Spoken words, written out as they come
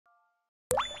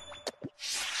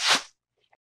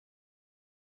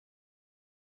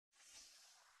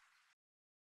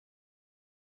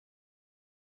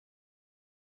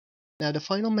Now the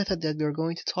final method that we're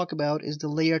going to talk about is the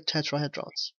layered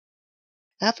tetrahedrons.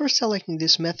 After selecting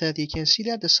this method, you can see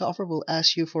that the software will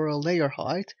ask you for a layer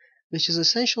height, which is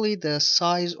essentially the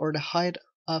size or the height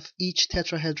of each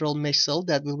tetrahedral mesh cell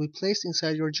that will be placed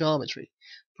inside your geometry.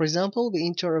 For example, we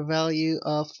enter a value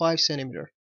of 5 cm.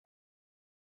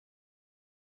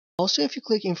 Also, if you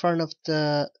click in front of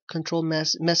the control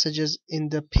messages in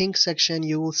the pink section,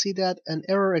 you will see that an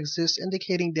error exists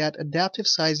indicating that adaptive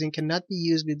sizing cannot be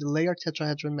used with the layered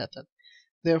tetrahedron method.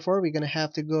 Therefore, we're going to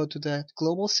have to go to the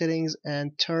global settings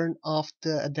and turn off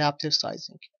the adaptive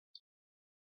sizing.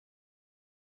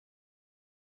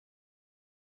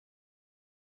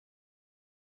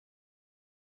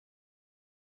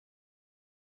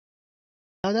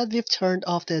 Now that we've turned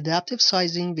off the adaptive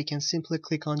sizing, we can simply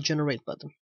click on Generate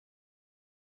button.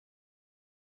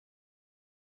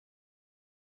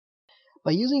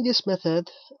 By using this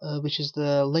method, which is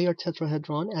the layer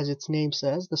tetrahedron, as its name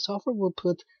says, the software will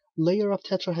put layer of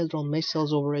tetrahedron mesh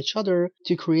cells over each other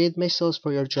to create mesh cells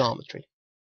for your geometry.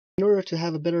 In order to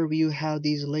have a better view how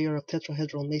these layer of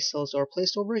tetrahedron mesh cells are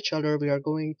placed over each other, we are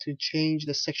going to change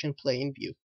the section plane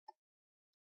view.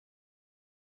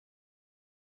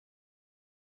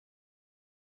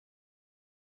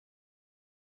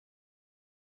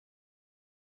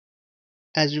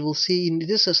 As you will see in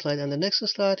this slide and the next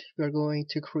slide, we are going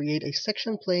to create a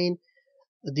section plane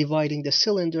dividing the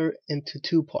cylinder into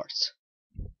two parts.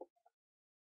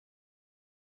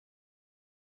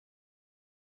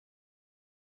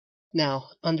 Now,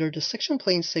 under the section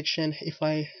plane section, if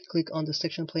I click on the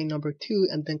section plane number 2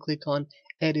 and then click on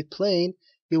Edit Plane,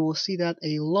 you will see that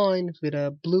a line with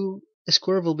a blue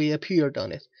square will be appeared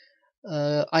on it.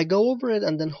 I go over it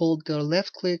and then hold the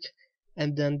left click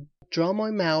and then draw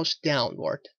my mouse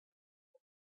downward.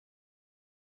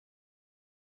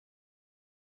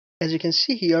 As you can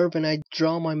see here, when I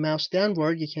draw my mouse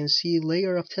downward, you can see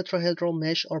layer of tetrahedral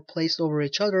mesh are placed over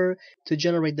each other to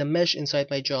generate the mesh inside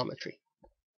my geometry.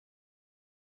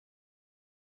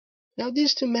 Now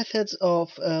these two methods of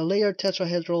layered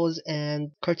tetrahedrals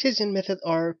and Cartesian method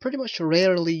are pretty much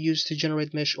rarely used to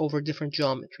generate mesh over different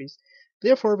geometries.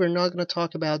 Therefore, we're not going to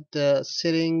talk about the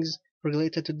settings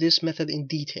related to this method in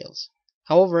details.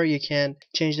 However, you can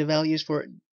change the values for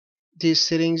these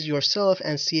settings yourself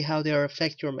and see how they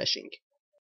affect your meshing.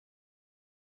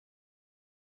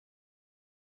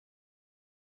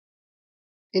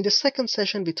 In the second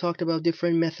session, we talked about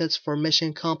different methods for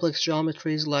meshing complex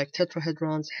geometries like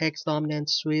tetrahedrons, hex, dominant,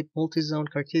 sweep, multi-zone,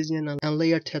 Cartesian, and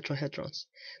layered tetrahedrons.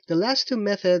 The last two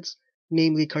methods,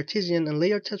 namely Cartesian and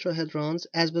layered tetrahedrons,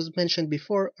 as was mentioned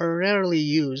before, are rarely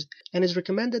used, and it's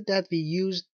recommended that we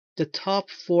use the top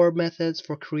 4 methods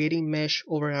for creating mesh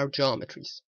over our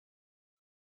geometries.